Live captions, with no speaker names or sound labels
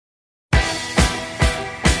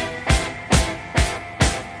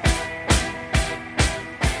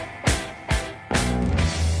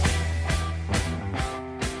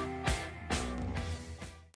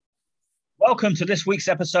Welcome to this week's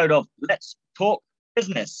episode of Let's Talk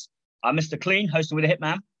Business. I'm Mr. Clean, hosting with the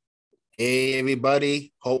Hitman. Hey,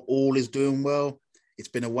 everybody. Hope all is doing well. It's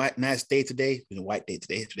been a nice day today. It's been a white day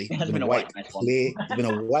today. It's been a white, clear. It's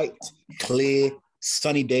been a white, clear,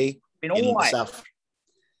 sunny day Been all white. the south.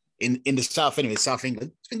 In the south, anyway, South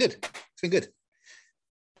England. It's been good. It's been good.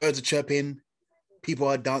 Birds are chirping. People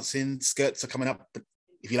are dancing. Skirts are coming up.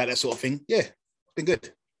 If you like that sort of thing, yeah, it's been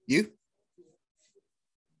good. You?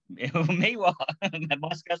 Me, what?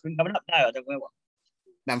 My skirt's been coming up now. I don't know what.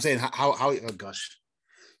 No, I'm saying how oh gosh.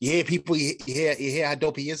 You hear people, you hear how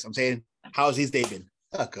dope he is. I'm saying, how's his day been?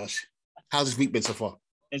 Oh gosh. How's his week been so far?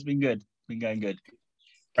 It's been good. It's been going good.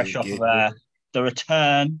 Fresh off good. of the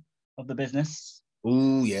return of the business.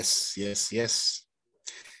 Oh, yes.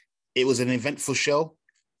 It was an eventful show.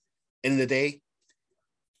 End of the day.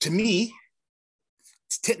 To me,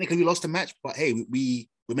 technically we lost the match, but hey, we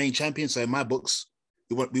remain champions. So in my books,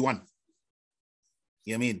 we won.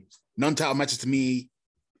 You know what I mean? Non-title matches to me,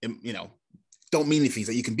 you know, don't mean anything.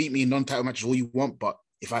 So you can beat me in non-title matches all you want, but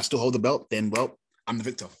if I still hold the belt, then well, I'm the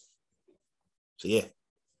victor. So yeah.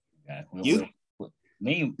 You?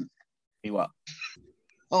 Me what?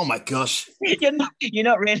 Oh my gosh. You're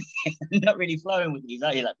not really flowing with these,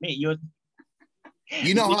 are you? Like me, you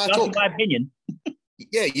know how I talk. My opinion.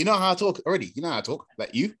 Yeah, you know how I talk already. You know how I talk.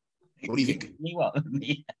 Like you? What do you think? Me what?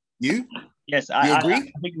 Me. You? Yes, you I agree?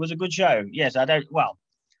 think it was a good show. Yes, I don't. Well,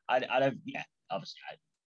 I don't. Yeah, obviously,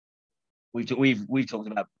 we've talked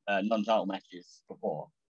about non-title matches before.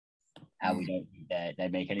 How we don't think they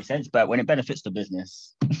make any sense, but when it benefits the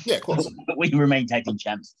business, yeah, of course, we remain tag team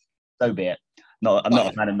champs. So be it. I'm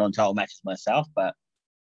not a fan of non-title matches myself, but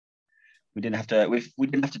we didn't have to. We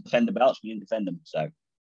didn't have to defend the belts. We didn't defend them, so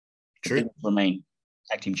true. Remain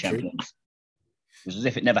tag team champions. True. It was as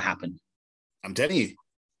if it never happened. I'm telling you.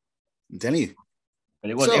 But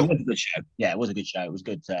it was a good show. Yeah, it was a good show. It was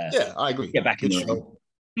good. Yeah, I agree. Get back good in show.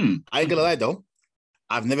 I ain't gonna lie though.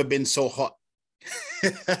 I've never been so hot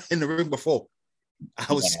in the room before.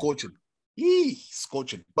 I was scorching.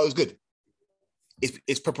 Scorching. But it was good.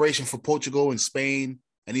 It's preparation for Portugal and Spain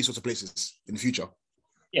and these sorts of places in the future.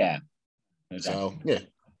 Yeah. Exactly. So yeah,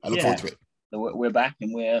 I look forward to it. So we're back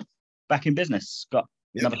and we're back in business. Got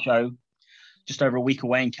another show just over a week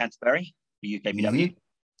away in Canterbury for UKPW. Mm-hmm.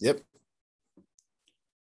 Yep.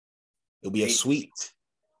 It'll be a sweet,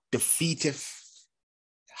 defeative,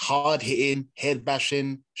 hard-hitting,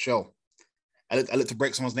 head-bashing show. I look to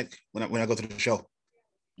break someone's neck when I go to the show.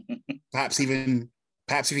 Perhaps even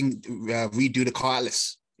redo the Carl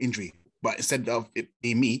Atlas injury, but instead of it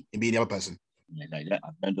being me, it being the other person. Yeah,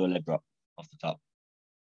 don't do a leg drop off the top.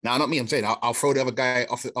 No, not me. I'm saying I'll throw the other guy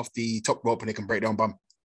off the top rope and they can break down bum.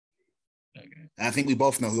 Okay. And I think we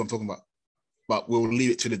both know who I'm talking about, but we'll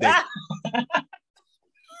leave it to the day.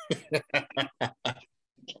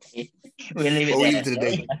 We'll leave it to the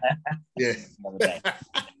day. Yeah.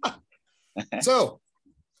 So,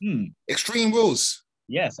 Extreme Rules.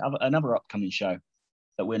 Yes, another upcoming show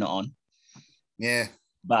that we're not on. Yeah.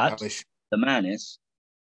 But the man is.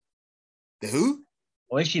 The who?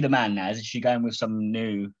 Or is she the man now? Is she going with some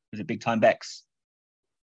new, is it Big Time Bex?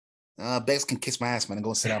 Bex can kiss my ass, man, and go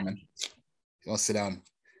and sit down, man. Go and sit down.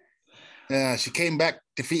 She came back,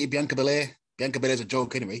 defeated Bianca Belair. Bianca Belair's a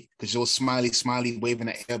joke anyway, because she's all smiley, waving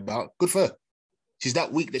her hair about. Good for her. She's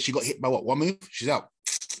that weak that she got hit by what? One move? She's out.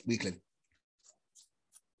 Weakling.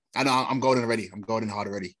 I know, I'm going in already. I'm going in hard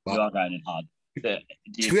already. But you are going in hard. To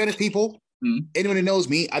be honest, people, anyone who knows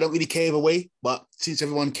me, I don't really care either way. But since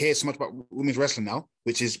everyone cares so much about women's wrestling now,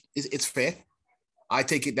 which is it's fair, I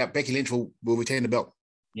take it that Becky Lynch will retain the belt.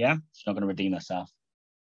 Yeah? She's not going to redeem herself.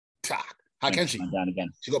 How can she? Down again.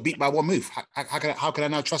 She got beat by one move. How can I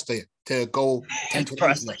now trust her to go 10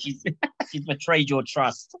 to She's betrayed your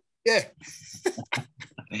trust. Yeah. So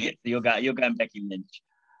you're going Becky Lynch.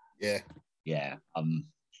 Yeah. Yeah. I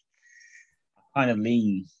kind of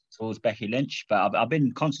lean towards Becky Lynch, but I've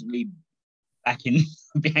been constantly backing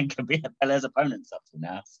Bianca Belair's opponents up to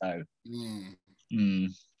now. So I'm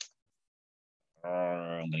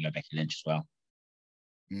going to go Becky Lynch as well.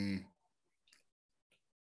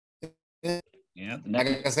 Yeah,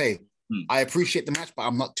 like I say, I appreciate the match, but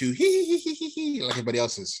I'm not too like everybody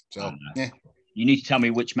else is. So yeah, you need to tell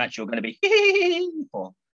me which match you're going to be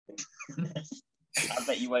for. I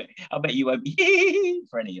bet you won't be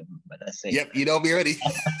for any of them. But let's see. Yep, you know me already.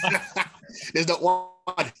 There's not one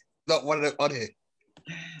on here.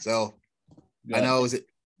 So I know, is it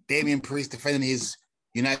Damian Priest defending his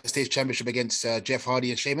United States Championship against Jeff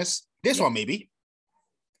Hardy and Sheamus? This one maybe.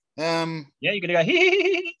 Yeah, you're gonna go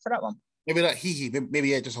for that one. Maybe not he.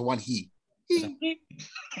 Maybe just a one he.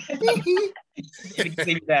 If you can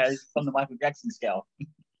leave it there, it's on the Michael Jackson scale.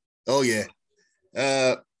 Oh yeah.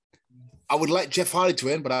 I would like Jeff Hardy to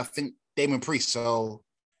win, but I think Damon Priest. So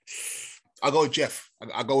I'll go with Jeff.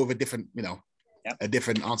 I'll go with a different, a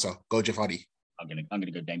different answer. Go Jeff Hardy. I'm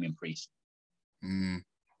gonna go Damien Priest.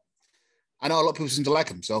 I know a lot of people seem to like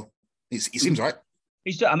him, so he seems right.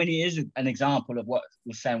 I mean, he is an example of what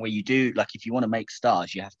we're saying, where you do, like, if you want to make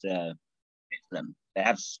stars, you have to fit them. They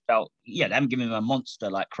haven't given him a monster,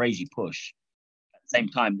 like, crazy push. At the same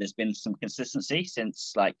time, there's been some consistency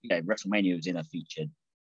since, like, WrestleMania was in a featured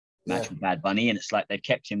match with Bad Bunny, and it's like they've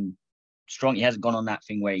kept him strong. He hasn't gone on that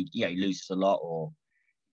thing where he loses a lot or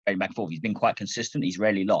going back and forth. He's been quite consistent. He's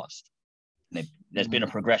rarely lost. And there's been a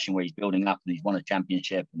progression where he's building up and he's won a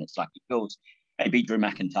championship, and it's like he beat Drew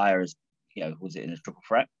McIntyre as, was it in a triple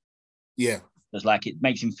threat? Yeah. It's like, it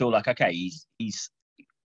makes him feel like, okay, he's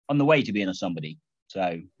on the way to being a somebody.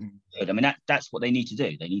 So, good. I mean, that's what they need to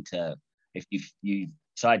do. They need to, if you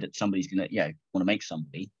decide that somebody's going to, want to make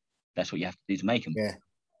somebody, that's what you have to do to make them. Yeah.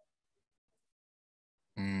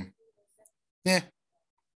 Yeah.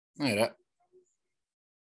 I know that.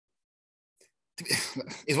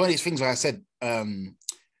 It's one of these things where I said, again,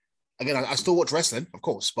 I still watch wrestling, of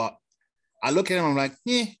course, but I look at him and I'm like,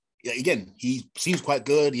 yeah, again, he seems quite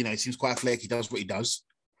good. He seems quite athletic. He does what he does.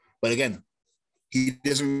 But again, he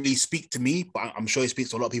doesn't really speak to me, but I'm sure he speaks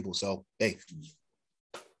to a lot of people. So, hey,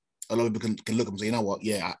 a lot of people can look at him and say, you know what?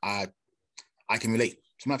 Yeah, I can relate.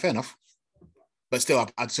 So I'm like, fair enough. But still,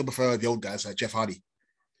 I'd still prefer the old guys like Jeff Hardy.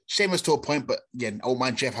 Sheamus to a point, but again, I won't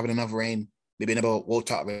mind Jeff having another reign, maybe another World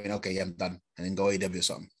Title reign. Okay, yeah, I'm done. And then go AEW or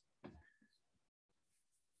something.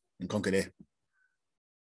 And conquer there.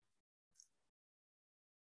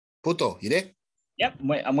 Puto, you there? Yep,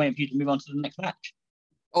 I'm waiting for you to move on to the next match.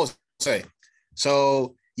 Oh, sorry.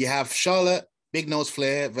 So you have Charlotte, Big Nose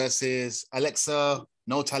Flair versus Alexa,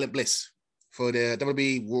 No Talent Bliss for the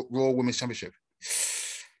WWE Raw Women's Championship.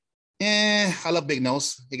 Yeah, I love Big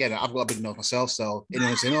Nose. Again, I've got a big nose myself, so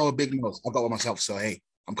anyone saying, "Oh, Big Nose," I've got one myself. So hey,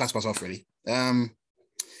 I'm classing myself really.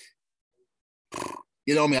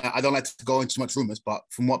 You know me, I don't like to go into too much rumors, but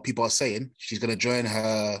from what people are saying, she's gonna join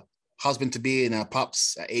her husband to be in her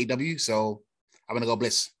pups at AEW. So I'm gonna go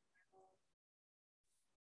Bliss.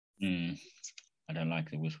 I don't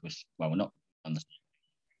like it. Well, we're not on the.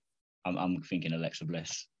 I'm thinking Alexa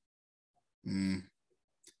Bliss.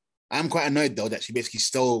 I'm quite annoyed though that she basically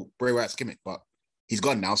stole Bray Wyatt's gimmick, but he's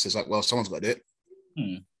gone now, so it's like, well, someone's got to do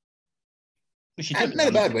it. But she took not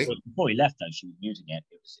a bad way. Before he left, though, she was using it.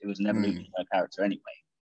 It was an evolution of her character anyway.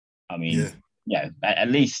 I mean, at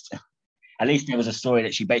least there was a story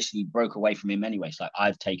that she basically broke away from him anyway. It's like,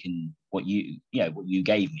 I've taken what you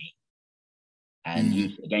gave me and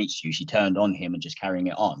used it against you. She turned on him and just carrying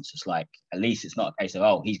it on. So it's like, at least it's not a case of,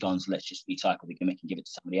 oh, he's gone, so let's just recycle the gimmick and give it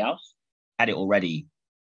to somebody else. Had it already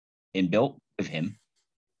inbuilt with him,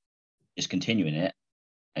 just continuing it.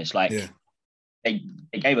 And it's like they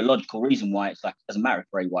gave a logical reason why it's like, it doesn't matter if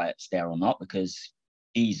Bray Wyatt's there or not, because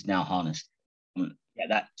he's now harnessed.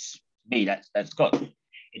 That's me. That's got,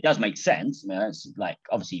 it does make sense. I mean, it's like,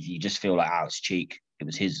 obviously, if you just feel like, oh, it's cheek, it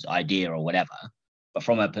was his idea or whatever. But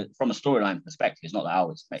from a storyline perspective, it's not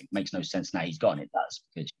that, it makes no sense now he's gone. It does,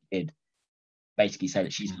 because she did basically say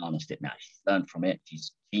that she's harnessed it now. She's learned from it.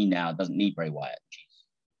 She now doesn't need Bray Wyatt. She's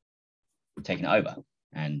taking it over,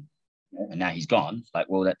 and now he's gone. It's like,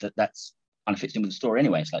 well, that's kind of fits in with the story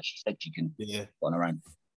anyway. It's like she said she can go on her own.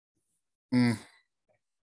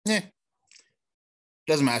 Yeah,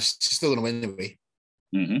 doesn't matter. She's still gonna win anyway.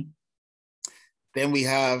 Then we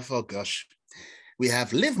have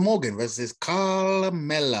Liv Morgan versus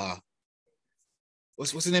Carmella.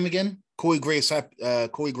 What's his name again? Corey Graves side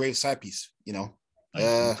piece.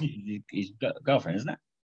 His girlfriend, isn't it?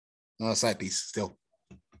 No, side piece still.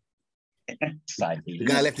 Side piece. The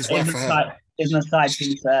guy left his wife for her. Isn't a side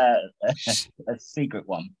piece a secret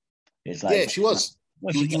one? It's like, she was.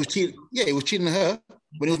 He was cheating. Yeah, he was cheating on her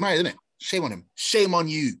when he was married, isn't it? Shame on him. Shame on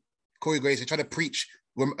you, Corey Graves. You're trying to preach.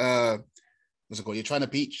 What's it called? You're trying to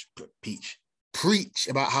preach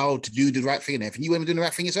about how to do the right thing. And if you weren't doing the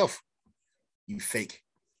right thing yourself, you fake.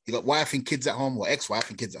 You got wife and kids at home, or ex-wife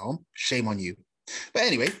and kids at home. Shame on you. But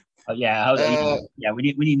anyway. We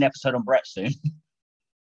need an episode on Brett soon.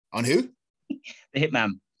 On who? The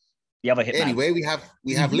Hitman. The other Hitman. Anyway, we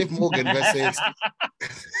have Liv Morgan versus.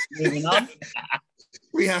 Moving on.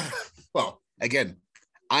 We have, well, again,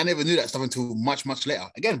 I never knew that stuff until much, much later.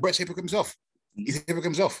 Again, Brett's hypocrite himself. He's a hypocrite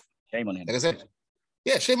himself. Shame on him. Like I said.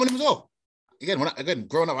 Yeah, shame on him as well. Again,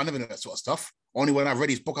 growing up, I never knew that sort of stuff. Only when I read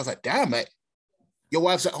his book, I was like, damn, mate, your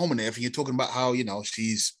wife's at home and everything. You're talking about how,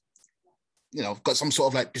 she's, got some sort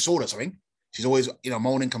of like disorder or something. She's always,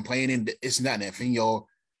 moaning, complaining, this and that and everything. You're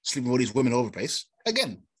sleeping with all these women all over the place.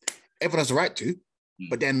 Again, everyone has the right to.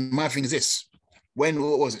 But then my thing is this. What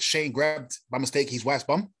was it? Shane grabbed, by mistake, his wife's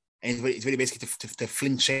bum. And he's really basically to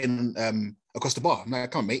fling Shane across the bar. I'm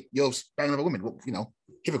like, come on, mate. You're banging other women.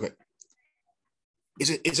 Hypocrite.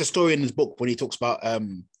 It's a story in his book when he talks about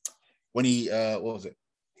when he, what was it?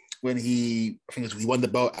 When he won the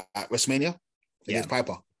belt at WrestleMania against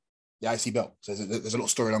Piper, the IC belt. So there's a little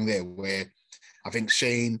story along there where I think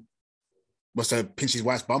Shane must have pinched his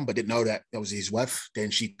wife's bum, but didn't know that was his wife.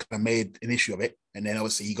 Then she kind of made an issue of it. And then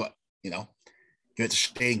obviously he got, he went to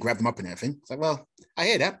Shane, grabbed him up and everything. It's like, well, I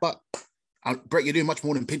hear that, but Brett, you're doing much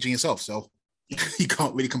more than pinching yourself. So you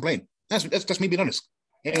can't really complain. That's me being honest.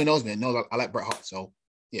 Anyone knows me knows I like Bret Hart. So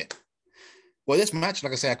yeah. Well, this match,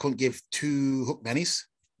 like I said, I couldn't give 2 hook nannies.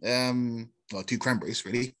 Well, 2 cranberries,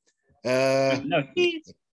 really. No heat.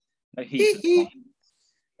 No heat.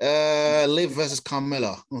 Liv versus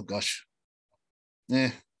Carmella. Oh gosh.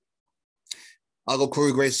 Yeah. I'll go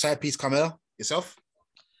Corey Graves side piece, Carmella. Yourself?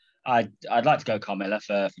 I'd like to go Carmella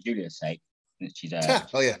for Julia's sake. She's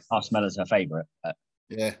Carmella's her favorite.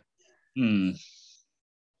 Yeah.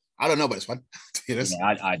 I don't know, but it's fun. Yeah,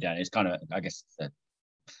 I don't. It's kind of, I guess,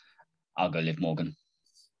 I'll go Liv Morgan.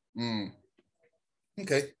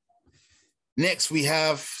 Okay. Next, we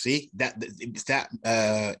have it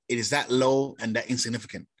is that low and that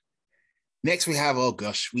insignificant. Next, we have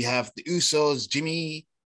we have the Usos, Jimmy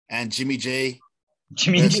and Jimmy J.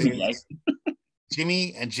 Jimmy and Jimmy J.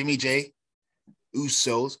 Jimmy and Jimmy J.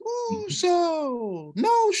 Usos.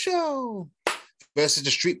 No show. Versus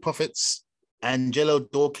the Street Profits, Angelo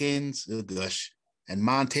Dawkins. Oh gosh. And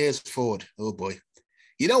Montez Ford. Oh boy.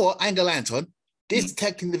 You know what? I ain't gonna lie, Anton. This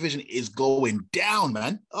tag team division is going down,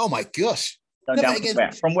 man. Oh my gosh.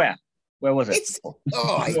 From where? Where was it?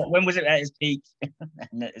 When was it at its peak?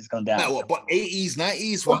 It's gone down. No, what 80s,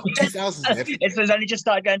 90s, what 2000s? It's only just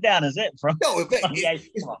started going down, is it?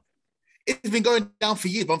 It's been going down for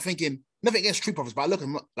years, but I'm thinking, nothing against Street Profits, but I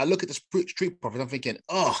look at the Street Profits, I'm thinking,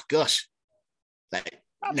 oh gosh. Like,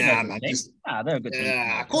 they're a good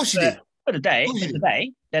team. Of course you do. For the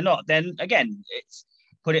day, they're not. Then again, it's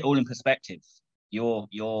put it all in perspective. Your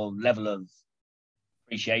level of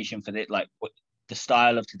appreciation for it, like the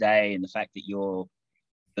style of today, and the fact that you're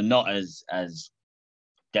not as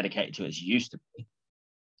dedicated to it as you used to be,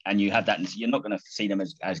 and you have that. You're not going to see them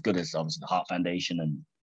as good as obviously the Hart Foundation and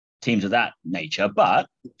teams of that nature. But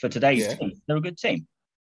for today's team, they're a good team.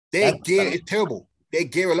 Their gear is terrible. Their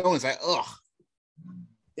gear alone is like, ugh.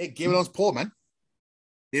 Their gear alone's poor, man.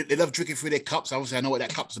 They love drinking through their cups. Obviously, I know what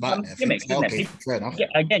that cup's about. Gimmicks, okay, fair enough.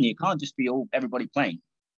 Again, you can't just be everybody plain.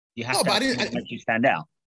 You have to make you stand out.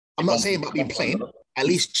 I'm not saying about being plain. At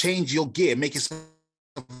least change your gear, make yourself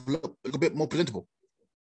look a bit more presentable.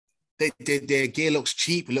 Their gear looks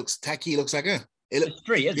cheap. It looks tacky. It looks like it's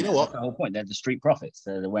street, isn't it? You know what? That's the whole point. They're the street profits.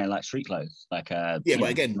 They're wearing like street clothes, like but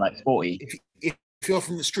again, like sporty. If you're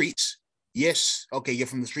from the streets, yes, okay, you're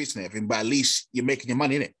from the streets and everything, but at least you're making your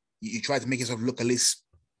money in it. You try to make yourself look at least,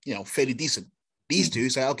 fairly decent. These two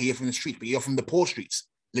say, okay, you're from the streets, but you're from the poor streets,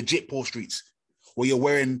 legit poor streets, where you're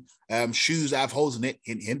wearing shoes that have holes in it,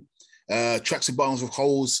 hint, tracksuit bottoms with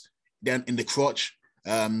holes down in the crotch,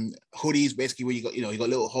 hoodies basically where you got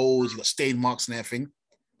little holes, you got stain marks and everything.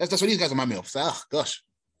 That's what these guys remind me of. So, gosh.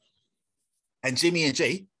 And Jimmy and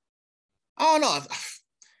Jay, I don't know.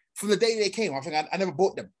 From the day they came, I think I never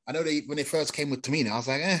bought them. I know when they first came with Tamina, I was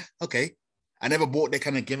like, okay. I never bought their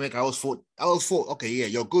kind of gimmick. I always thought, okay, yeah,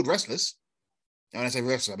 you're good wrestlers. And when I say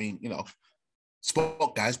wrestlers, I mean,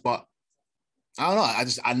 spot guys, but I don't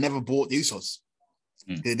know. I never bought the Usos.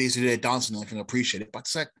 They do their dancing and everything, I appreciate it. But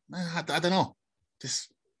it's like, I don't know.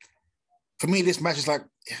 For me, this match is like,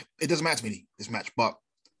 it doesn't matter to me, this match, but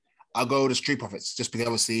I'll go with the Street Profits just because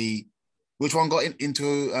obviously, which one got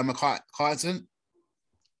into a car accident?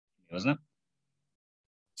 Wasn't it?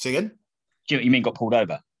 Say again? You mean got pulled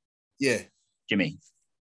over? Yeah. Jimmy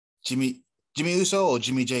Uso or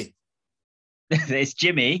Jimmy J? It's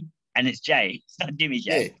Jimmy and it's Jay. It's not Jimmy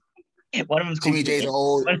J. Yeah. One of them's Jimmy J's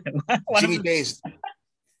old. Jimmy J's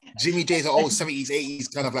an old 70s,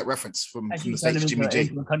 80s kind of like reference from the States. Jimmy J.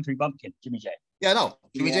 A country bumpkin. Jimmy J. Yeah, no.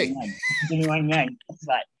 Jimmy J. Jimmy Wang Yang. It's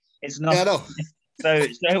like it's not. Yeah, I know. So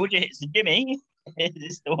Jimmy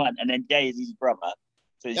is the one, and then Jay is his brother.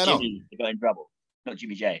 So it's Jimmy that got in trouble, not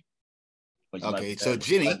Jimmy J. Okay, so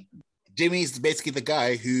Jimmy's basically the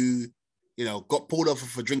guy who, got pulled over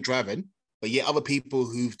for drink driving, but yet other people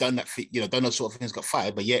who've done that, done those sort of things got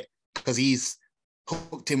fired, but yet because he's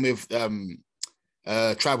hooked in with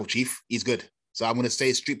Tribal Chief, he's good. So I'm going to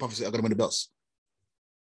say Street Profits are going to win the belts.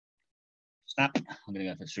 Snap. I'm going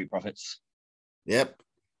to go for Street Profits. Yep.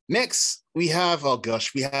 Next, we have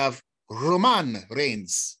Roman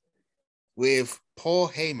Reigns with Paul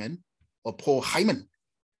Heyman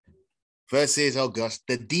versus,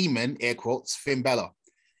 the demon, air quotes, Finn Balor.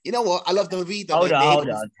 You know what? I love the read. Hold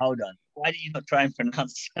on. Why do you not try and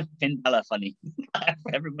pronounce Finn Balor funny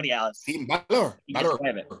for everybody else? Finn Balor.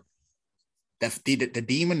 The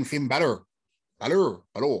demon Finn Balor. Balor.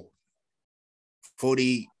 For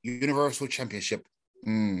the Universal Championship.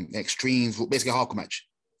 Extremes, basically a hardcore match.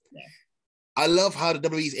 Yeah. I love how the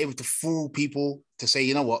WWE is able to fool people to say,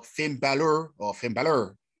 you know what, Finn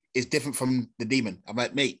Balor is different from the demon. I'm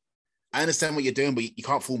like, mate, I understand what you're doing, but you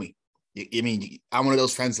can't fool me. You mean, I'm one of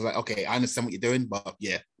those fans who are like, okay, I understand what you're doing, but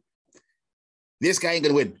yeah. This guy ain't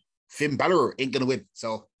going to win. Finn Balor ain't going to win.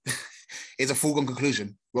 So it's a foregone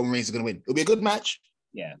conclusion. Roman Reigns is going to win. It'll be a good match.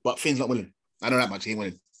 Yeah. But Finn's not winning. I know that much. He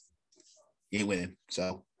ain't winning.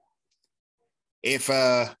 So if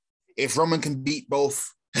Roman can beat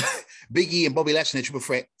both Big E and Bobby Lashley in a triple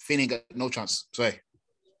threat, Finn ain't got no chance. Sorry.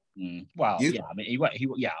 Well, yeah. I mean,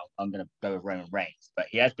 I'm going to go with Roman Reigns, but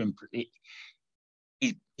he has been...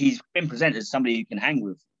 He's been presented as somebody who can hang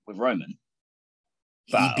with Roman.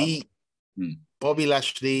 But, he beat Bobby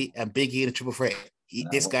Lashley and Big E in a triple threat.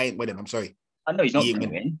 This guy ain't winning. I'm sorry. I know he's not going to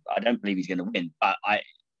win. I don't believe he's going to win. But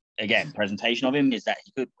presentation of him is that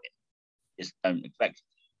he could win. Just don't expect it.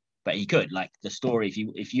 But he could. Like the story,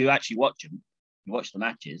 if you actually watch him, you watch the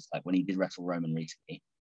matches, like when he did wrestle Roman recently,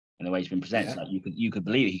 and the way he's been presented, like you could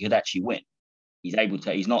believe he could actually win. He's able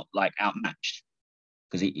to. He's not like outmatched.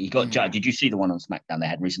 Because he got judged. Did you see the one on SmackDown they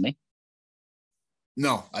had recently?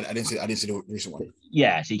 No, I didn't see the recent one.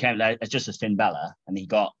 Yeah, so he came as just as Finn Balor, and he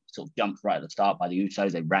got sort of jumped right at the start by the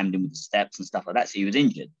Usos. They rammed him with the steps and stuff like that. So he was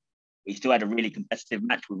injured. He still had a really competitive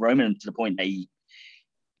match with Roman, to the point that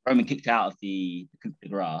Roman kicked out of the coup de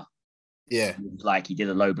grace. Yeah, it was like he did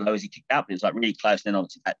a low blow as he kicked out, but it was like really close. And then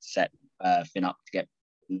obviously had to set Finn up to get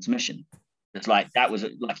the submission. It's like that was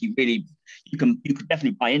like you could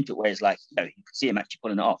definitely buy into it, where it's like, you could see him actually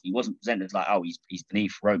pulling it off. He wasn't presented as like, oh, he's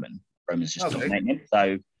beneath Roman. Roman's just dominating him.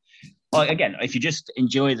 So again, if you just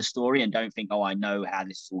enjoy the story and don't think, oh, I know how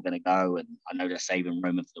this is all going to go, and I know they're saving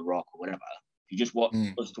Roman for The Rock or whatever, if you just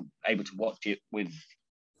was able to watch it with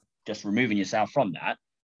just removing yourself from that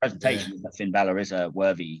presentation, that Finn Balor is a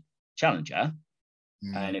worthy challenger,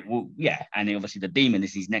 and it will, and obviously the demon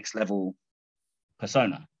is his next level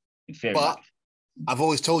persona. But I've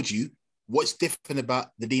always told you, what's different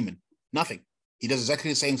about the demon? Nothing. He does exactly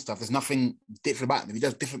the same stuff. There's nothing different about him. He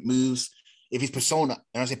does different moves. If his persona,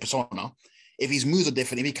 and I say persona, if his moves are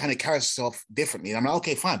different, if he kind of carries himself differently, I'm like,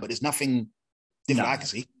 okay, fine, but there's nothing different I can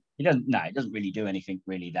see. He doesn't really do anything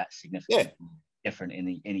really that significant different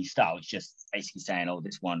in his style. It's just basically saying, oh,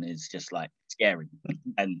 this one is just like scary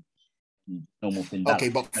and normal Finn Balor. Okay,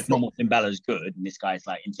 but normal Finn Balor is good, and this guy's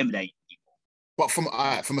like intimidating people. But from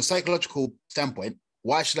a psychological standpoint,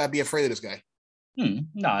 why should I be afraid of this guy?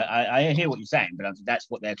 No, I hear what you're saying, but that's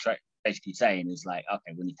what they're basically saying is like,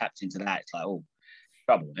 okay, when he taps into that, it's like, oh,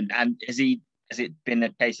 trouble. And has it been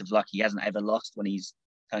a case of like he hasn't ever lost when he's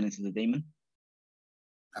turned into the demon?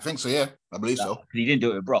 I think so, yeah. I believe so. Because he didn't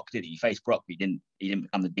do it with Brock, did he? He faced Brock, but he didn't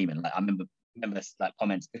become the demon. Like I remember like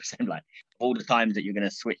comments saying like, all the times that you're going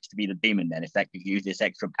to switch to be the demon, then if that could use this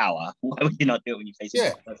extra power, why would you not do it when you face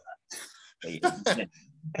Brock?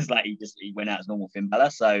 It's like he went out as normal Finn Balor.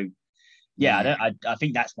 So I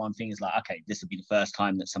think that's one thing is like, okay, this will be the first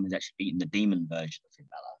time that someone's actually beaten the demon version of Finn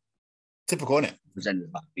Balor. Typical, isn't it? Presented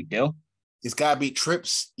as like a big deal. This guy beat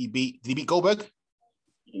Trips. Did he beat Goldberg?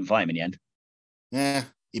 He didn't fight him in the end. Yeah,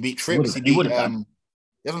 he beat Trips. He would have done.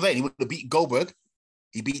 That's what I'm saying. He would have beat Goldberg.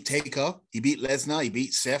 He beat Taker. He beat Lesnar. He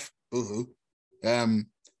beat Seth. Boohoo.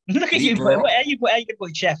 Look at you, boy. How you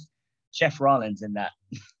put Chef Rollins in that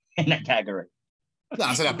category? No,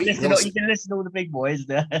 I said I beat you can listen to all the big boys,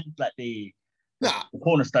 like the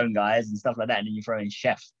cornerstone guys and stuff like that, and then you throw in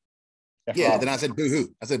Chef Rollins. Then I said boohoo.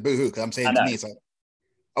 Because I'm saying to me, it's like,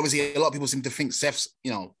 obviously a lot of people seem to think Seth's,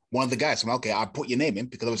 one of the guys. So I'm okay, I put your name in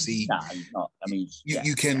because obviously he's not. I mean,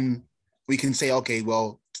 we can say, okay,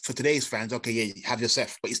 well, for today's fans, okay, yeah, you have your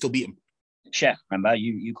Seth, but you still beat him. Chef, remember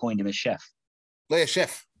you coined him as Chef. Oh yeah,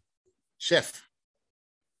 Chef.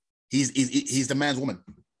 He's the man's woman,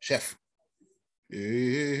 Chef.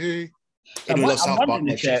 Hey.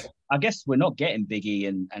 I guess we're not getting Big E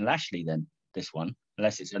and Lashley then this one,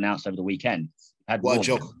 unless it's announced over the weekend. What a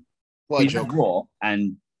joke! What a joke! Raw,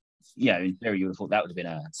 and in theory you would have thought that would have been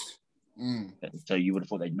a. So you would have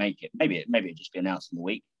thought they'd make it. Maybe it just be announced in the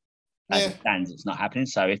week. As it stands, it's not happening.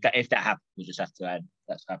 So if that happens, we'll just have to add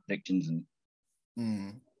that's our predictions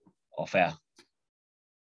and off air.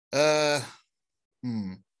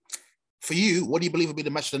 for you, what do you believe will be the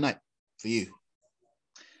match of the night for you?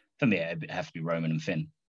 For me, it has to be Roman and Finn.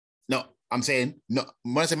 No, I'm saying, no.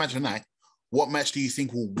 When I say match of the night, what match do you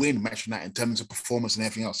think will win match of the night in terms of performance and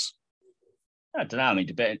everything else? I don't know. I mean,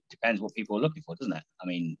 depends what people are looking for, doesn't it? I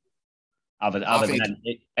mean, other than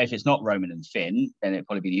if it's not Roman and Finn, then it'd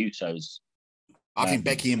probably be the Usos. I think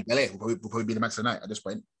Becky and Belair will probably be the match of the night at this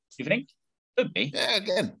point. You think? Could be. Yeah,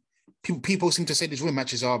 again, people seem to say these women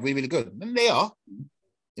matches are really, really good, and they are.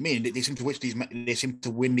 I mean, they seem to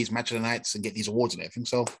win these match of the nights and get these awards and everything.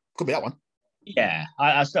 So could be that one. Yeah,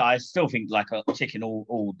 I still think like ticking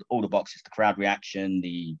all the boxes: the crowd reaction,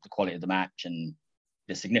 the quality of the match, and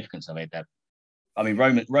the significance of it. That I mean,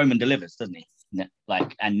 Roman delivers, doesn't he?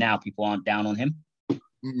 Like, and now people aren't down on him.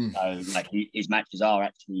 Mm-mm. So like his matches are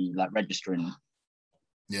actually like registering.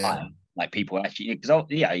 Yeah, like people actually, because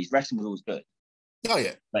his wrestling was always good. Oh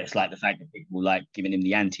yeah, but it's like the fact that people like giving him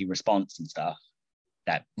the anti-response and stuff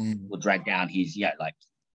that will drag down his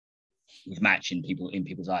match in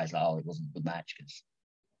people's eyes. Like, oh, it wasn't a good match because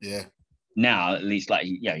now at least like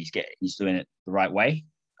he's doing it the right way,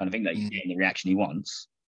 kind of thing, that he's getting the reaction he wants.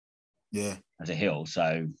 Yeah, as a heel.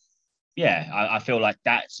 So yeah, I feel like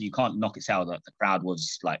that. So you can't knock it out that the crowd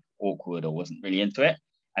was like awkward or wasn't really into it,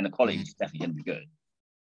 and the quality is definitely going to be good.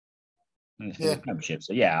 Yeah. Membership.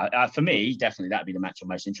 So yeah, for me, definitely that'd be the match I'm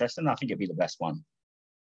most interested in. I think it'd be the best one.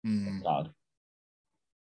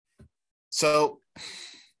 So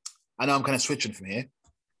I know I'm kind of switching from here.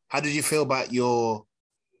 How did you feel about your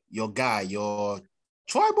guy, your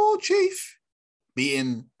tribal chief,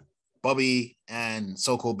 beating Bobby and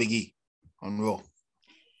so-called Big E on Raw?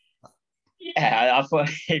 Yeah, I thought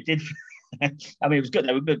it did. I mean, it was good.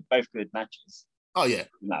 They were both good matches. Oh yeah,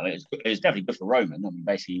 no, it was definitely good for Roman. I mean,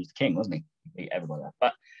 basically, he was the king, wasn't he? He beat everybody.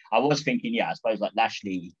 But I was thinking, I suppose like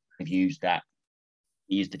Lashley have used that.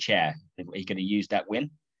 He used the chair. He could have used that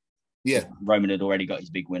win. Yeah, Roman had already got his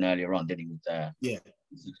big win earlier on, didn't he? With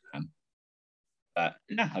but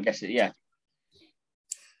no, I guess I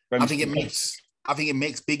think it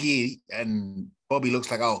makes Big E and Bobby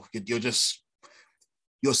looks like, oh,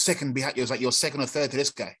 you're second behind. You're second or third to this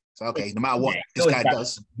guy. So okay, no matter what this guy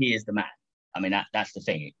does, he is the man. I mean, that's the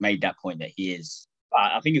thing. It made that point that he is.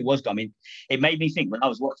 I think it was. I mean, it made me think when I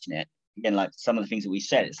was watching it again, like some of the things that we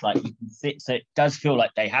said. It's like you can see. So it does feel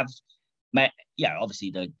like they have met. Yeah,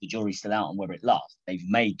 obviously the jury's still out on whether it lasts. They've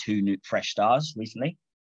made two new fresh stars recently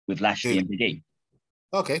with Lashley and Big E.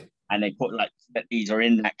 Okay. And they put like that these are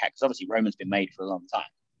in that because obviously Roman's been made for a long time.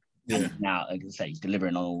 Yeah. And now, like I say, he's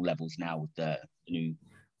delivering on all levels now with the new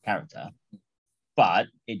character. But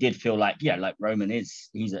it did feel like, like Roman he's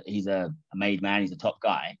a made man, he's a top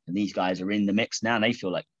guy, and these guys are in the mix now. And they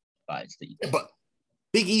feel like guys that but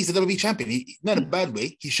Big E's the WWE champion. Not in a bad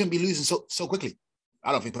way. He shouldn't be losing so quickly.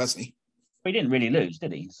 I don't think personally. He didn't really lose,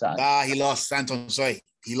 did he? So, he lost. Anton, sorry,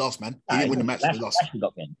 he lost, man. He didn't win the match. He lost. Lashley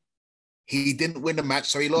got pinned. He didn't win the match,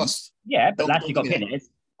 so he lost. Yeah, but Lashley got pinned.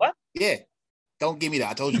 What? Yeah, don't give me that.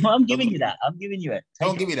 I told you. I'm giving you that. I'm giving you it.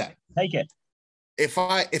 Don't give me that. Take it. If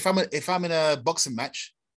I'm in a boxing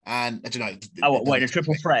match and a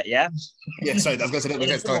triple threat, yeah. Yeah, sorry, I was going to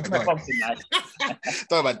say that.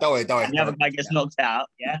 Don't worry. And the other guy gets knocked out,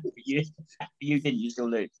 yeah. You didn't. You still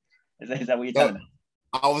lose. Is that what you're telling me?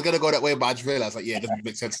 I was going to go that way, but I just realized, like, it doesn't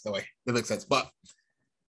make sense that way. It makes sense, but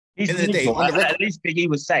he's the day, at least Big E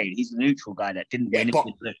was saying he's the neutral guy that didn't win. But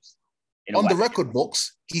lose, on the record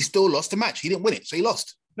books, he still lost the match. He didn't win it, so he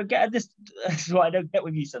lost. But this is what I don't get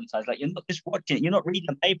with you sometimes. Like, you're not just watching it. You're not reading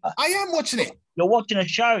the paper. I am watching it. You're watching a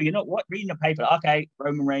show. You're not reading the paper. Okay,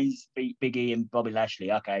 Roman Reigns beat Big E and Bobby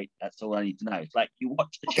Lashley. Okay, that's all I need to know. It's like you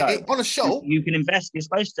watch the show. On a show, you can invest. You're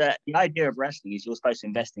supposed to. The idea of wrestling is you're supposed to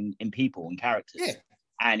invest in people and characters. Yeah.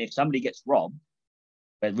 And if somebody gets robbed,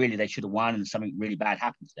 but really they should have won and something really bad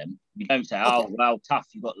happens to them, you don't say, "Oh, well, tough.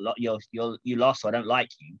 You got you lost, so I don't like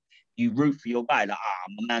you." You root for your guy. Like,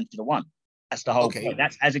 my man should have won. That's the whole point.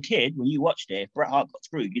 That's as a kid when you watched it. If Bret Hart got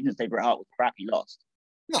screwed, you didn't say Bret Hart was crap. He lost.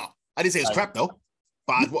 No, I didn't say it was crap though.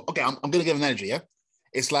 But I'm going to give an analogy. Yeah,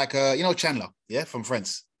 it's like Chandler, yeah, from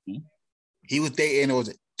Friends. Mm-hmm. He was dating, or was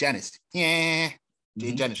it Janice? Yeah,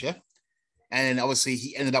 Janice, yeah. And then obviously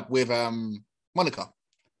he ended up with Monica.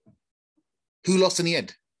 Who lost in the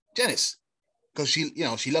end? Janice, because she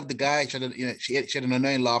loved the guy. She had an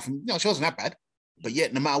annoying laugh, and she wasn't that bad. But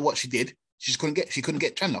yet, no matter what she did, she couldn't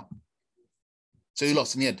get Chandler. So he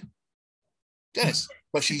lost in the end. Janice.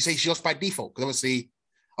 But she lost by default, because obviously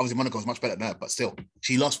Monica was much better than her, but still,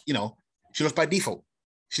 she lost, she lost by default.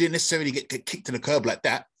 She didn't necessarily get kicked to the curb like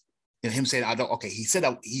that. Him saying, he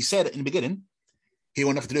said in the beginning, he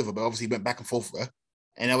wanted nothing to do with her, but obviously he went back and forth with her.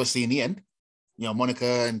 And obviously in the end,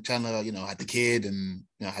 Monica and Chandler, had the kid and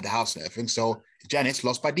had the house and everything. So Janice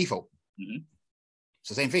lost by default. Mm-hmm. It's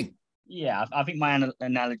the same thing. Yeah, I think my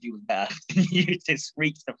analogy was better. You just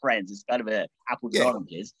reach the friends. It's kind of a apples and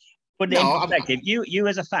oranges. But in perspective, you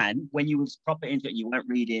as a fan, when you was proper into it, you weren't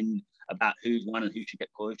reading about who's won and who should get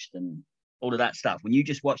pushed and all of that stuff. When you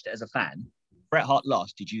just watched it as a fan, Bret Hart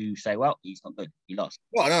lost. Did you say, well, he's not good, he lost?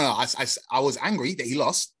 Well, no. I was angry that he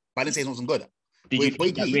lost, but I didn't say he wasn't good. Did you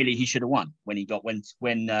think that really he should have won when he got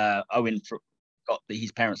when Owen got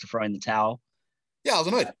his parents to throw in the towel? Yeah, I was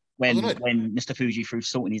annoyed. When Mr. Fuji threw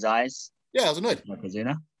salt in his eyes. Yeah, I was annoyed.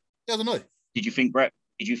 Yokozuna. Yeah, I was annoyed. Did you think Bret?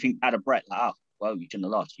 Did you think out of Bret like, oh, well, you shouldn't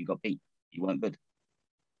have lost. You got beat. You weren't good.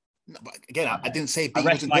 No, but again, I didn't say beat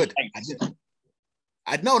wasn't good.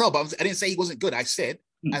 I didn't say he wasn't good. I said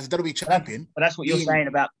as a WWE champion. But that's what you're saying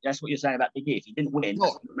about. That's what you're saying about Big E. If he didn't win,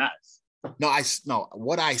 that's what matters. No.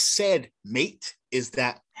 What I said, mate, is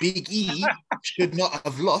that Big E should not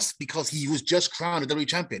have lost because he was just crowned a WWE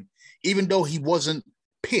champion, even though he wasn't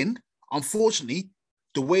pinned. Unfortunately,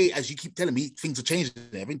 the way, as you keep telling me, things are changing.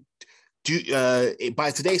 Evan.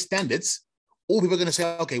 By today's standards, all people are going to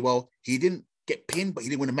say, okay, well, he didn't get pinned, but he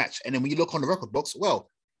didn't win a match. And then when you look on the record books, well,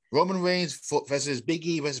 Roman Reigns versus Big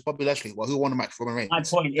E versus Bobby Lashley. Well, who won the match? Roman Reigns. My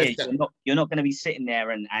point is, you're not going to be sitting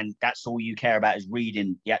there and that's all you care about is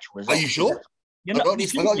reading the actual results. Are you sure? You're not, a lot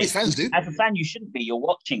of these fans do. As a fan, you shouldn't be. You're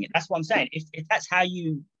watching it. That's what I'm saying. If that's how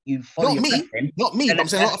you follow not me, not me. I'm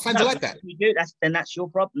saying a lot of fans are like that. You do. That's your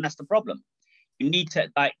problem. That's the problem. You need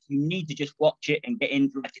to just watch it and get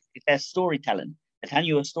in. Like if there's storytelling, they're telling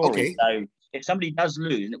you a story. Okay. So if somebody does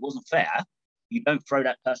lose and it wasn't fair, you don't throw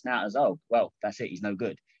that person out as, oh, well, that's it. He's no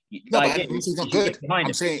good. He's not good.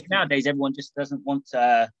 I'm saying nowadays everyone just doesn't want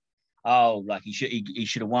to. Oh, like he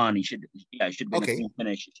should have won. He should have been a clean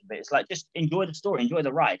finish. It's like just enjoy the story, enjoy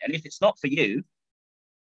the ride. And if it's not for you,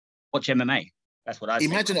 watch MMA. That's what I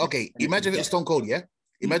imagine. Say. Okay, imagine if it was Stone Cold. Yeah,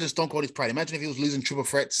 imagine Stone Cold is pride. Imagine if he was losing triple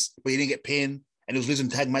threats, but he didn't get pinned, and he was losing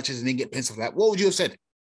tag matches and didn't get pinned, stuff like that. What would you have said?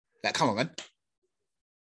 Like, come on, man.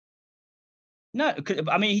 No,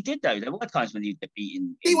 I mean he did though. There were times when he got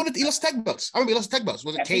beaten. He lost tag belts. I remember he lost tag belts.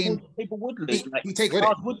 Was it Kane? People would lose. You take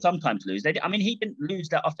credit. Would sometimes lose. He didn't lose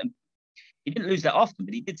that often. He didn't lose that often,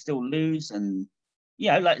 but he did still lose. And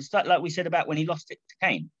like we said about when he lost it to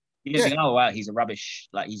Kane. You didn't think, oh wow, he's a rubbish.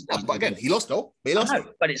 Like he's but again, he lost though. He lost.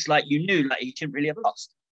 But it's like you knew like he shouldn't really have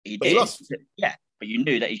lost. He lost. Yeah, but you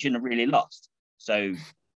knew that he shouldn't have really lost. So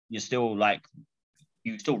you're still like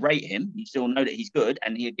you still rate him. You still know that he's good,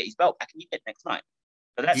 and he'll get his belt back and you get next night.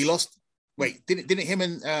 But he lost. Wait, didn't him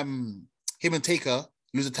and Taker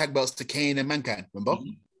lose the tag belts to Kane and Mankind? Remember?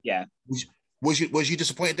 Mm-hmm. Yeah. Was you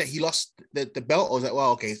disappointed that he lost the belt, or was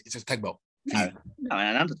that it's just a tag belt? No,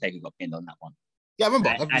 and Undertaker got pinned on that one. Yeah, I remember.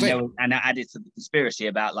 And that added to the conspiracy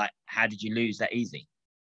about like how did you lose that easy?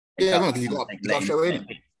 Yeah, I remember because you got show in.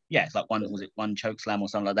 Yeah, it's like one choke slam or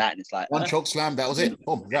something like that, and it's like one choke slam. That was it.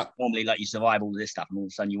 Boom. Yeah. Normally, like you survive all of this stuff, and all of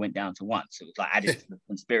a sudden you went down to one. So it was like added to the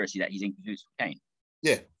conspiracy that he's in cahoots with Kane.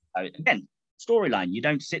 Yeah. So again, storyline. You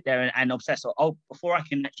don't sit there and obsess. Before I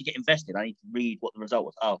can actually get invested, I need to read what the result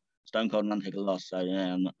was. Oh, Stone Cold and Undertaker lost. So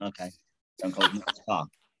yeah, I'm not okay. Stone Cold not far.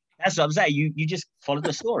 That's what I'm saying. You just follow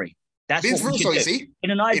the story. That's what we should do. See?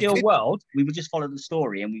 In an ideal world, we would just follow the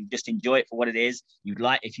story and we just enjoy it for what it is.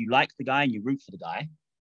 If you like the guy and you root for the guy,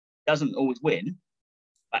 doesn't always win,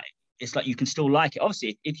 but it's like you can still like it.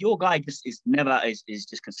 Obviously, if your guy just is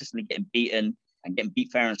just consistently getting beaten and getting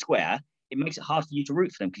beat fair and square, it makes it hard for you to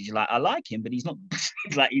root for them because you're like, I like him, but he's not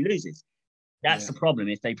like he loses. That's the problem.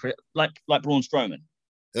 If they like Braun Strowman,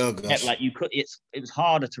 oh gosh, like you could, it was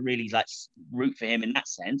harder to really like root for him in that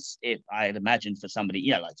sense. If I had imagined for somebody,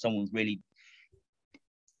 like someone's really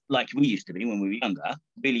like we used to be when we were younger,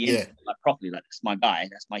 really like properly, like that's my guy,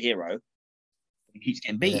 that's my hero. He keeps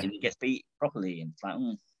getting beaten, he gets beat properly, and it's like,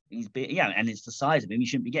 he's beat, and it's the size of him. He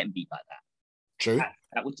shouldn't be getting beat like that. True.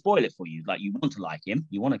 That would spoil it for you. Like you want to like him,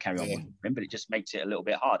 you want to carry on with him, but it just makes it a little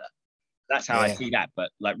bit harder. That's how I see that. But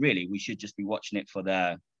like, really, we should just be watching it for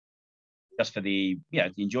the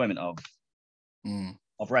enjoyment of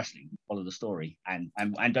wrestling. Follow the story, and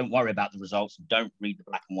don't worry about the results. Don't read the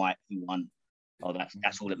black and white who won. Oh,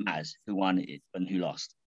 that's all that matters. Who won it and who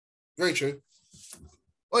lost. Very true.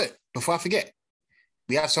 Wait, before I forget,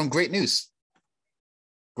 we have some great news.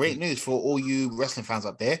 Great news for all you wrestling fans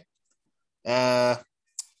out there.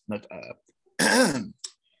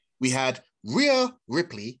 We had Rhea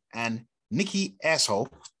Ripley and Nikki Asshole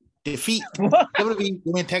defeat WWE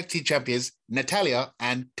Women Tag Team Champions Natalya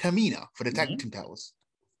and Tamina for the tag team titles.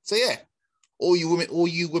 So yeah, all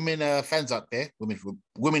you women fans out there,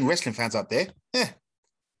 women wrestling fans out there,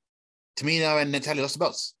 Tamina and Natalya lost the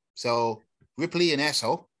belts. So Ripley and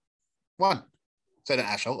Asshole won. Said an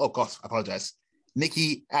Asshole. Oh gosh, I apologize.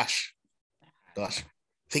 Nikki Ash. Gosh,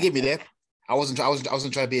 forgive me there. I wasn't trying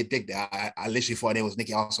to be a dick there. I literally thought it was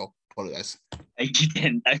Nikki Asshole. Apologize. You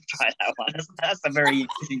didn't. Don't try that one. That's a very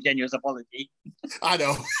disingenuous apology. I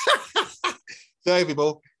know. Sorry,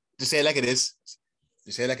 people. Just say it like it is.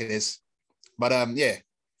 Just say it like it is. But yeah.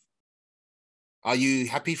 Are you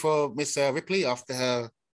happy for Miss Ripley after her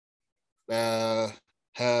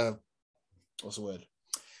what's the word?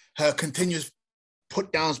 Her continuous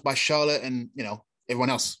put downs by Charlotte and everyone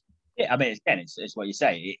else? Yeah, I mean, again, it's what you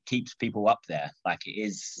say. It keeps people up there. Like it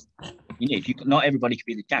is, if you not everybody could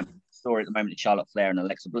be the champion. The story at the moment is Charlotte Flair and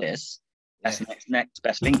Alexa Bliss. That's the next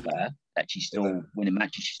best thing for her. That she's still winning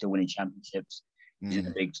matches, she's still winning championships. Is in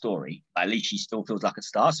a big story. But at least she still feels like a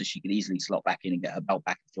star, so she could easily slot back in and get her belt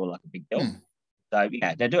back and feel like a big deal. So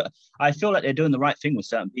yeah, they're doing. I feel like they're doing the right thing with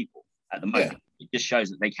certain people at the moment. It just shows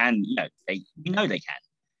that they can. They can.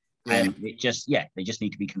 And it just they just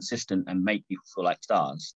need to be consistent and make people feel like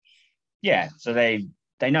stars. Yeah, so they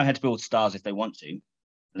know how to build stars if they want to, and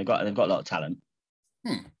they've got a lot of talent.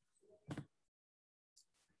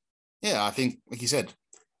 Yeah, I think, like you said,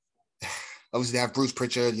 obviously they have Bruce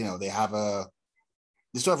Pritchard. They have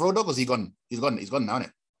They still have Road Dogg, or is he gone? He's gone now, isn't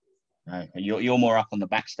it? No, you're more up on the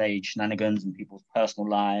backstage shenanigans and people's personal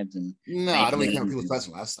lives and. No, I don't really care about people's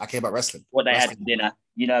personal lives. I care about wrestling. What they had for dinner,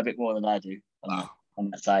 you know a bit more than I do on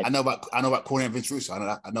that side. I know about Cornette and Vince Russo.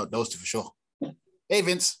 I know those two for sure. Hey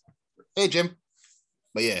Vince, hey Jim.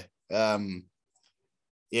 But yeah,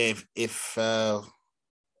 if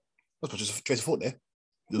what's just Tracy Ford there?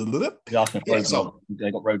 They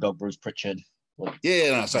got Road Dogg, Bruce Pritchard.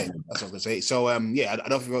 Yeah, sorry, that's what I was gonna say. So I don't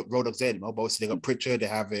know if Road Dogg's there anymore, but obviously they got Pritchard, they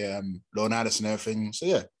have Lorne Addison and everything. So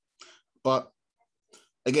yeah, but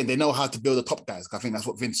again, they know how to build the top guys. I think that's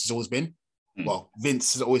what Vince has always been. Well,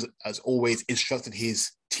 Vince has always instructed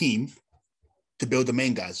his team to build the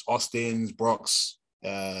main guys: Austins, Brocks,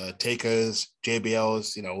 Takers,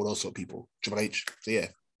 JBLs, all those sort of people. Triple H. So yeah,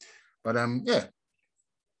 but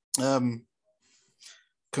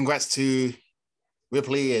congrats to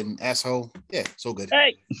Ripley and Asshole. Yeah, it's all good.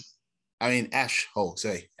 Hey, I mean Asshole.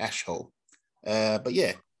 Sorry, Asshole. But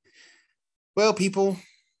yeah. Well, people,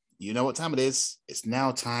 you know what time it is. It's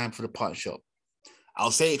now time for the parting shot.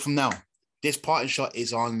 I'll say it from now. This parting shot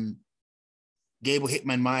is on Gable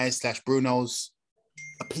Hitman Myers / Bruno's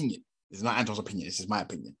opinion. It's not Anton's opinion. This is my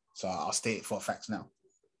opinion. So I'll state it for facts now.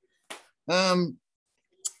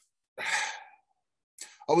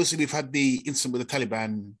 Obviously, we've had the incident with the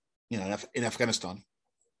Taliban, in Afghanistan,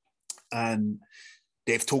 and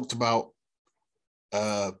they've talked about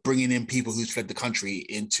bringing in people who's fled the country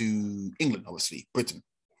into England, obviously, Britain,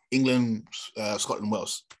 England, Scotland,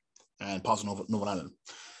 Wales, and parts of Northern Ireland.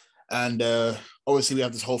 And obviously, we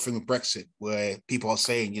have this whole thing with Brexit where people are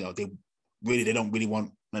saying, they don't really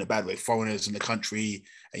want, in a bad way, foreigners in the country,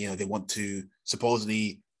 and they want to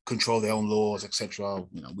supposedly control their own laws, etc.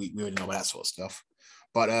 We already know about that sort of stuff.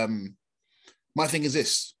 But my thing is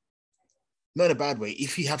this: not in a bad way.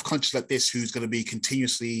 If you have countries like this who's going to be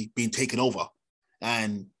continuously being taken over,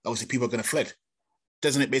 and obviously people are going to fled,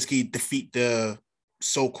 doesn't it basically defeat the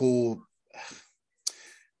so-called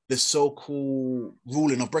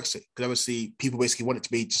ruling of Brexit? Because obviously people basically want it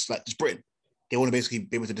to be just like Britain. They want to basically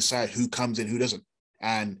be able to decide who comes in, who doesn't.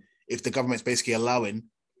 And if the government's basically allowing,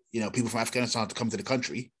 people from Afghanistan to come to the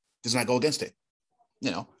country, doesn't that go against it?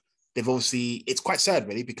 They've obviously, it's quite sad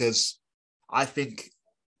really, because I think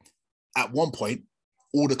at one point,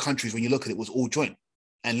 all the countries, when you look at it, was all joint.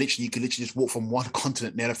 And literally, you could literally just walk from one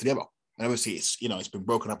continent near to the other. And obviously it's, it's been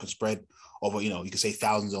broken up and spread over, you could say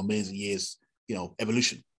thousands or millions of years,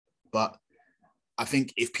 evolution. But I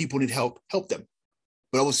think if people need help, help them.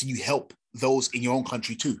 But obviously you help those in your own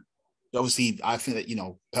country too. Obviously, I think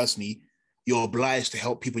that, personally, you're obliged to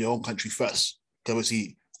help people in your own country first. Because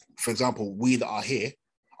obviously, for example, we that are here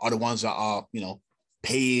are the ones that are,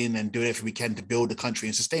 paying and doing everything we can to build the country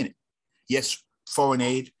and sustain it. Yes, foreign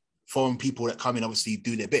aid, foreign people that come in obviously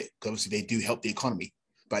do their bit, because obviously they do help the economy.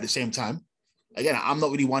 But at the same time, again, I'm not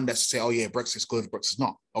really one that's to say, oh yeah, Brexit's good, Brexit's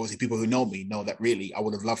not. Obviously, people who know me know that really I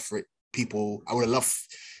would have loved for it. I would have loved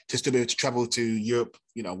to still be able to travel to Europe,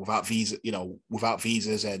 without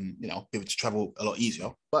visas and, be able to travel a lot easier.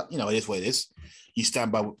 But, it is what it is. You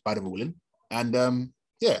stand by the ruling. And I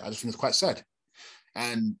just think it's quite sad.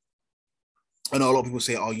 And I know a lot of people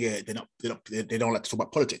say, oh yeah, they don't like to talk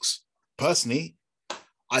about politics. Personally,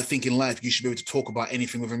 I think in life, you should be able to talk about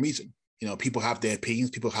anything within reason. People have their opinions,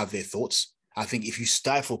 people have their thoughts. I think if you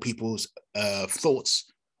stifle people's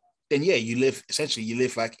thoughts, then yeah, you live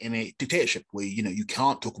like in a dictatorship where, you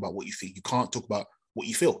can't talk about what you think. You can't talk about what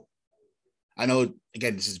you feel. I know,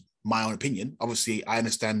 again, this is my own opinion. Obviously, I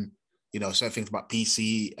understand, certain things about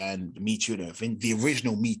PC and Me Too and everything. The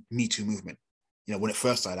original Me Too movement, when it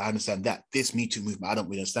first started, I understand that. This Me Too movement, I don't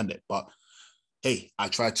really understand it. But hey, I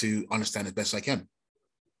try to understand as best I can.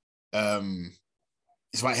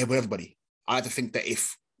 It's right here with everybody. I like to think that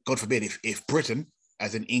if, God forbid, if Britain,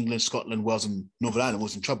 as in England, Scotland, Wales, and Northern Ireland,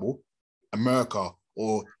 was in trouble, America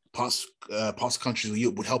or parts of countries of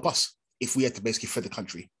Europe would help us if we had to basically fed the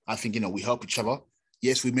country. I think, we help each other.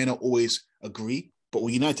 Yes, we may not always agree, but we're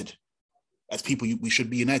united. As people, we should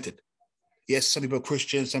be united. Yes, some people are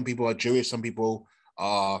Christian, some people are Jewish, some people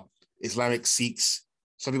are Islamic, Sikhs,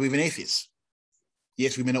 some people even atheists.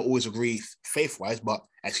 Yes, we may not always agree faith-wise, but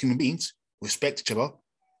as human beings, respect each other.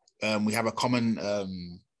 We have a common,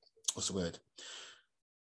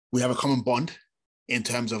 We have a common bond in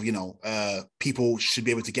terms of, people should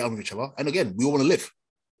be able to get on with each other. And again, we all want to live.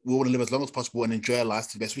 We want to live as long as possible and enjoy our lives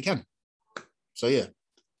to the best we can. So yeah,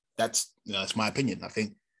 that's my opinion. I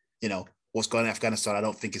think, what's going on in Afghanistan, I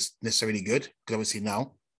don't think it's necessarily good, because obviously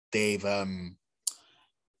now they've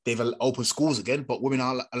opened schools again, but women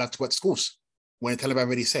are allowed to go to schools when the Taliban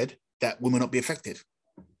already said that women will not be affected.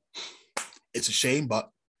 It's a shame, but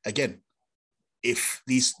again, if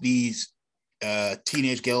these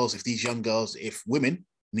teenage girls, if these young girls, if women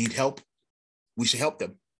need help, we should help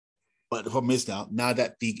them. But the problem is now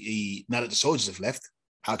that the soldiers have left,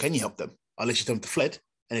 how can you help them? Unless you tell them to fled.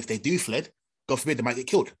 And if they do fled, God forbid, they might get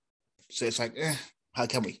killed. So it's like, how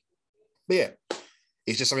can we? But yeah,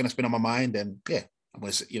 it's just something that's been on my mind. And yeah, I'm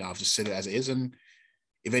going to, I've just said it as it is. And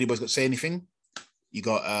if anybody's got to say anything, you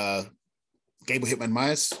got Gabriel Hitman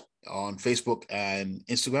Myers on Facebook and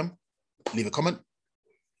Instagram. Leave a comment.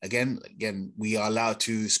 Again, we are allowed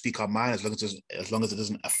to speak our mind as long as it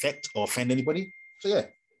doesn't affect or offend anybody. So yeah,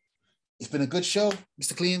 it's been a good show,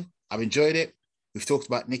 Mr. Clean. I've enjoyed it. We've talked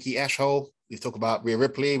about Nikki Ashhole. We've talked about Rhea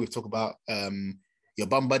Ripley. We've talked about your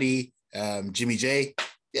bum buddy, Jimmy J.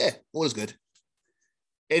 Yeah, all is good.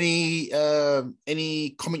 Any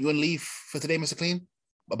comment you want to leave for today, Mr. Clean,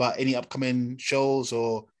 about any upcoming shows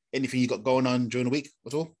or anything you got going on during the week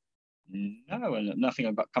at all? No, nothing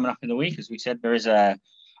about coming up in the week. As we said, there is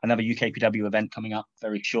another UKPW event coming up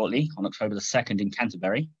very shortly on October the 2nd in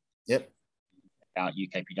Canterbury. Yep. About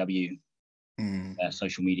UKPW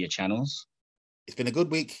social media channels. It's been a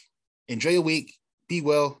good week. Enjoy your week. Be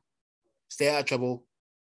well. Stay out of trouble.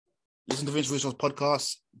 Listen to Vince Russo's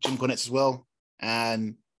podcast, Jim Connects as well,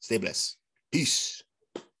 and stay blessed. Peace.